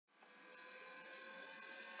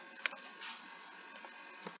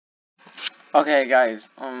Okay, guys.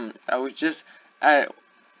 I was just at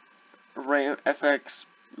FX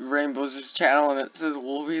Rainbow's channel, and it says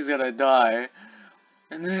Wolfie's gonna die,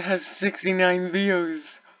 and it has 69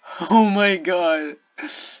 views. Oh my god,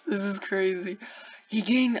 this is crazy. He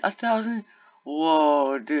gained 1,000.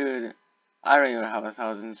 Whoa, dude. I don't even have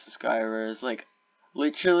 1,000 subscribers. Like,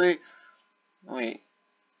 literally. Wait.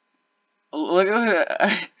 Look at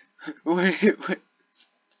that. Wait.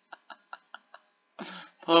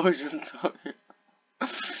 Potion talking.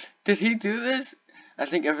 Did he do this? I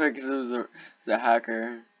think FX is a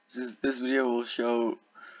hacker. This video will show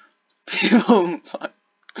people.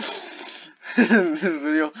 This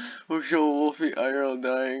video will show Wolfie IRL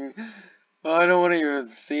dying. Oh, I don't want to even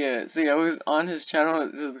see it. See, I was on his channel.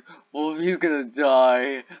 It says Wolfie's gonna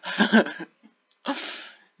die.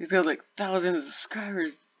 He's got like 1,000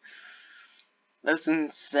 subscribers. That's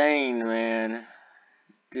insane, man.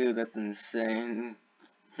 Dude, that's insane.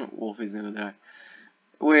 Wolfie's gonna die.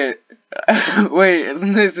 Wait, wait,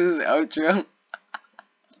 isn't this his outro?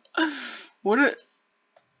 What a...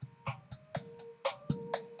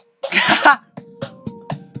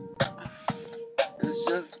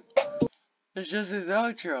 It's just his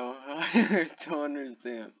outro. I don't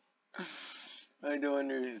understand. I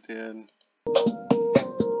don't understand.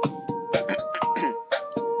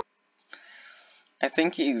 I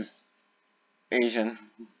think he's Asian.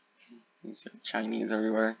 He's Chinese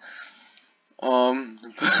everywhere.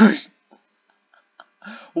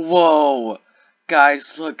 Whoa!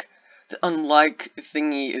 Guys, look. The unlike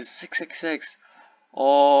thingy is 666.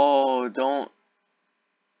 Oh, don't.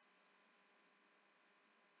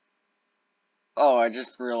 Oh, I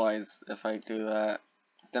just realized if I do that,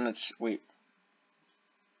 then it's, wait.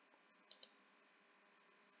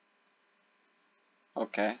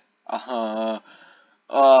 Okay. Oh,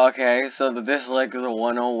 okay, so the dislike is a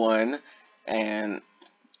 101, and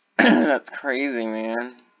that's crazy,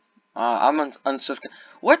 man. I'm unsus.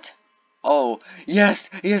 What? Oh, yes,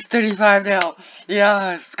 he has 35 now.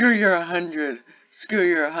 Yeah, screw your 100. Screw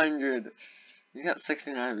your 100. You got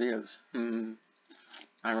 69 views.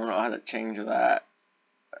 I don't know how to change that.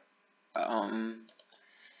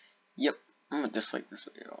 Yep, I'm gonna dislike this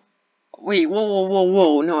video. Wait,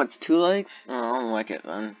 whoa, no, it's 2 likes? Oh, I don't like it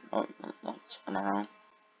then. Oh, I don't know.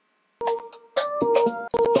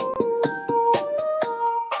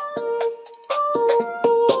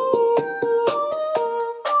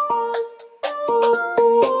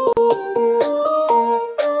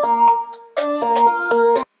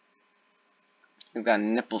 We've got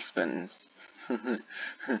nipple spins.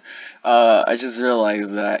 I just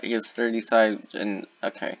realized that he has 35 and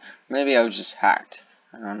okay. Maybe I was just hacked.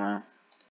 I don't know.